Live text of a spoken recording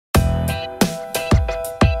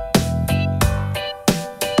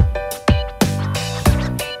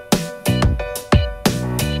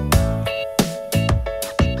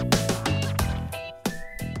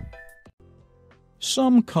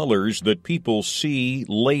Some colors that people see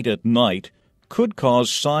late at night could cause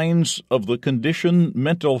signs of the condition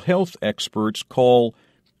mental health experts call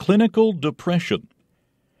clinical depression.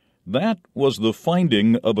 That was the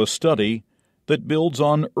finding of a study that builds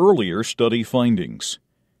on earlier study findings.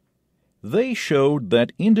 They showed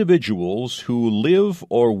that individuals who live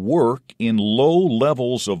or work in low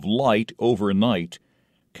levels of light overnight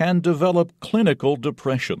can develop clinical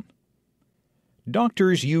depression.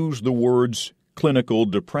 Doctors use the words clinical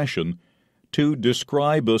depression to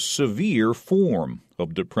describe a severe form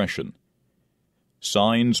of depression.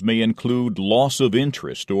 Signs may include loss of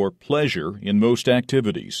interest or pleasure in most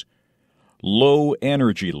activities, low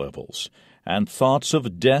energy levels, and thoughts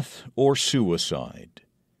of death or suicide.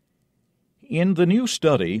 In the new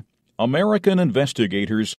study, American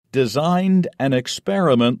investigators designed an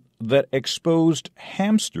experiment that exposed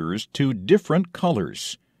hamsters to different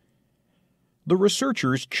colors. The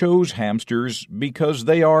researchers chose hamsters because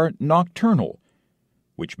they are nocturnal,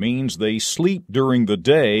 which means they sleep during the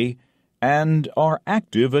day and are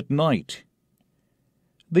active at night.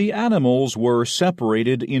 The animals were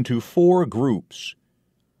separated into 4 groups.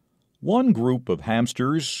 One group of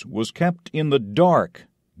hamsters was kept in the dark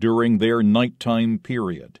during their nighttime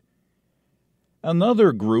period.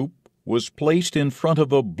 Another group was placed in front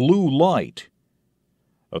of a blue light.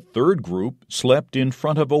 A third group slept in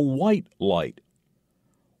front of a white light,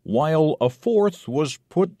 while a fourth was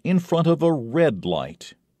put in front of a red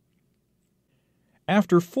light.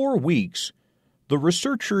 After 4 weeks, the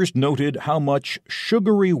researchers noted how much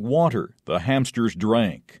sugary water the hamsters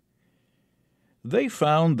drank. They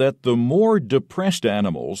found that the more depressed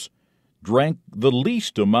animals drank the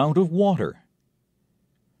least amount of water.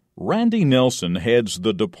 Randy Nelson heads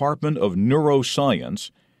the Department of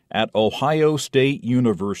Neuroscience at Ohio State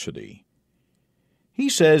University. He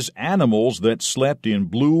says animals that slept in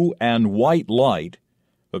blue and white light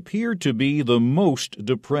appeared to be the most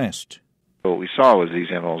depressed. What we saw was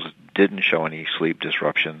these animals didn't show any sleep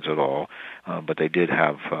disruptions at all, but they did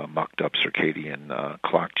have mucked up circadian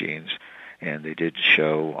clock genes, and they did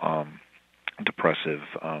show depressive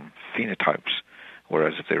phenotypes,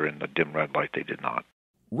 whereas if they were in the dim red light, they did not.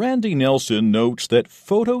 Randy Nelson notes that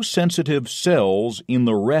photosensitive cells in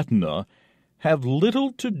the retina have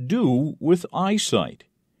little to do with eyesight.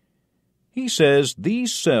 He says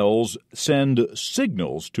these cells send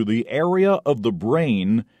signals to the area of the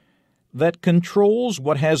brain that controls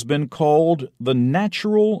what has been called the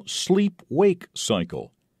natural sleep-wake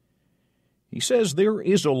cycle. He says there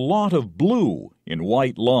is a lot of blue in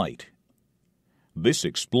white light. This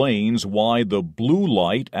explains why the blue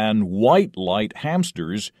light and white light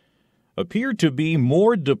hamsters appear to be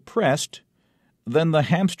more depressed than the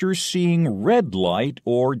hamsters seeing red light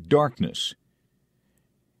or darkness.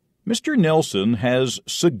 Mr. Nelson has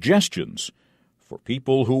suggestions for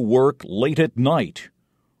people who work late at night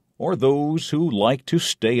or those who like to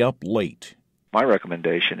stay up late. My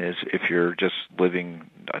recommendation is if you're just living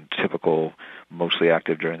a typical, mostly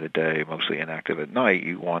active during the day, mostly inactive at night,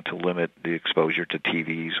 you want to limit the exposure to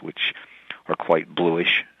TVs, which are quite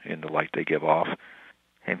bluish in the light they give off,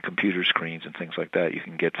 and computer screens and things like that. You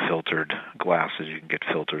can get filtered glasses, you can get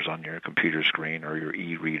filters on your computer screen or your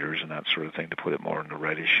e-readers and that sort of thing to put it more in the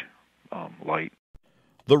reddish light.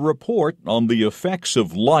 The report on the effects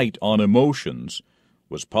of light on emotions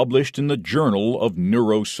was published in the Journal of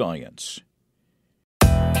Neuroscience.